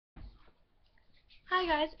Hi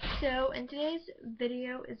guys, so in today's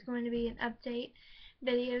video is going to be an update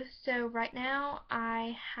video. So right now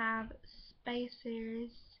I have spacers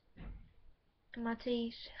in my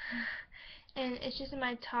teeth and it's just in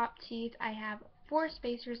my top teeth. I have 4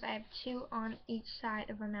 spacers. I have 2 on each side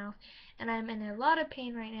of my mouth and I'm in a lot of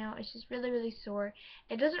pain right now. It's just really sore.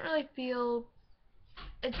 It doesn't really feel,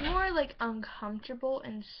 it's more like uncomfortable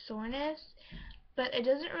and soreness, but it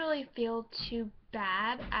doesn't really feel too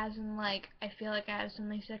bad, as in like I feel like I have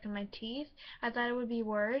something stuck in my teeth. I thought it would be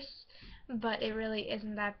worse, but it really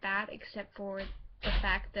isn't that bad, except for the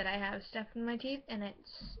fact that I have stuff in my teeth and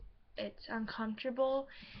it's uncomfortable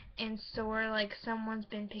and sore, like someone's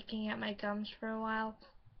been picking at my gums for a while.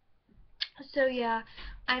 So yeah,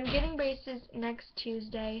 I'm getting braces next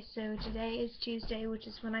Tuesday. So today is Tuesday, which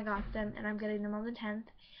is when I got them, and I'm getting them on the 10th.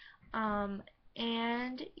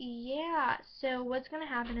 And yeah, so what's going to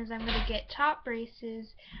happen is I'm going to get top braces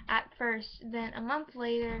at first, then a month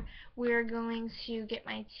later we're going to get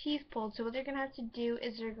my teeth pulled. So what they're going to have to do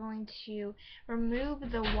is they're going to remove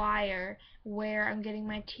the wire where I'm getting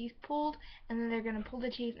my teeth pulled, and then they're going to pull the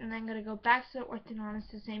teeth, and then I'm going to go back to the orthodontist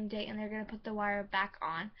the same day, and they're going to put the wire back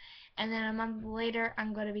on. And then a month later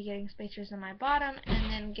I'm going to be getting spacers on my bottom,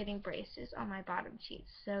 and then getting braces on my bottom teeth.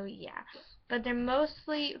 So yeah, but they're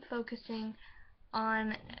mostly focusing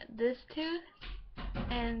on this tooth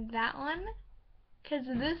and that one, because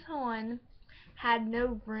this one had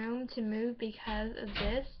no room to move because of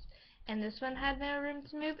this, and this one had no room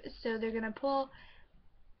to move, so they're gonna pull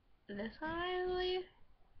this one, I believe,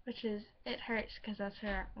 which is, it hurts because that's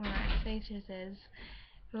where my spacers is,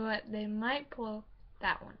 but they might pull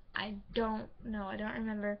that one. I don't know, I don't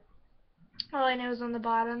remember. All I know is on the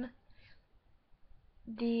bottom,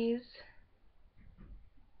 this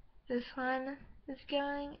one is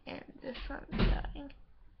going, and this one's going.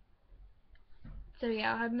 So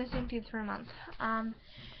yeah, I'll have missing teeth for a month.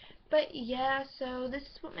 But yeah, so this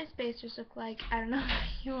is what my spacers look like. I don't know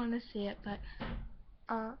if you want to see it, but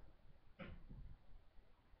so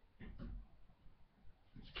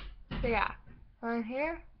yeah, on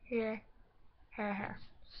here, here, here.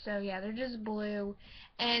 So yeah, they're just blue.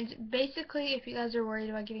 And basically, if you guys are worried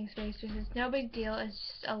about getting spacers, it's no big deal. It's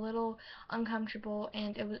just a little uncomfortable,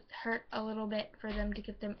 and it would hurt a little bit for them to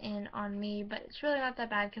get them in on me. But it's really not that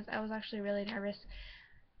bad because I was actually really nervous.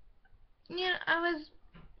 Yeah, I was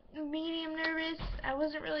medium nervous. I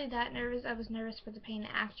wasn't really that nervous. I was nervous for the pain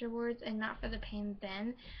afterwards and not for the pain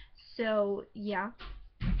then. So yeah,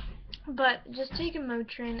 but just take a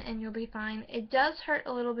Motrin and you'll be fine. It does hurt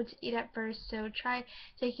a little bit to eat at first, so try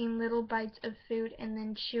taking little bites of food and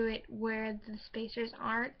then chew it where the spacers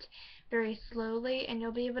aren't, very slowly, and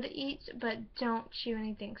you'll be able to eat. But don't chew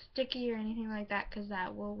anything sticky or anything like that, because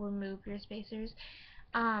that will remove your spacers.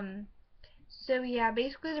 So yeah,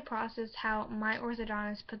 basically the process, how my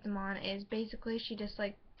orthodontist put them on, is basically she just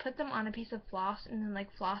like put them on a piece of floss and then like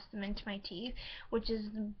floss them into my teeth, which is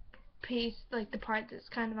the piece, like the part that's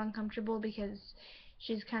kind of uncomfortable because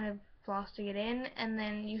she's kind of flossing it in, and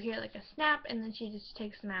then you hear like a snap, and then she just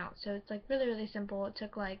takes them out. So it's like really simple. It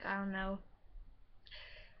took like, I don't know,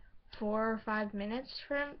 4 or 5 minutes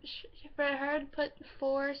for her to put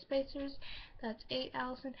 4 spacers. That's 8,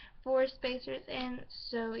 Allison. 4 spacers in.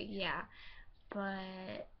 So yeah.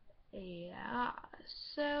 But yeah,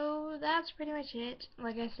 so that's pretty much it.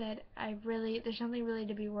 Like I said, there's nothing really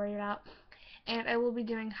to be worried about, and I will be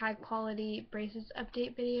doing high quality braces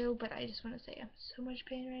update video, but I just want to say I'm so much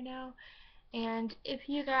pain right now. And if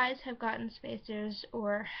you guys have gotten spacers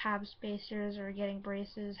or have spacers or getting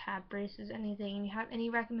braces, have braces, anything, and you have any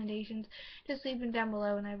recommendations, just leave them down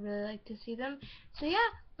below, and I'd really like to see them. So yeah,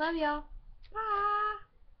 love y'all. Bye.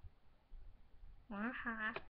 Bye.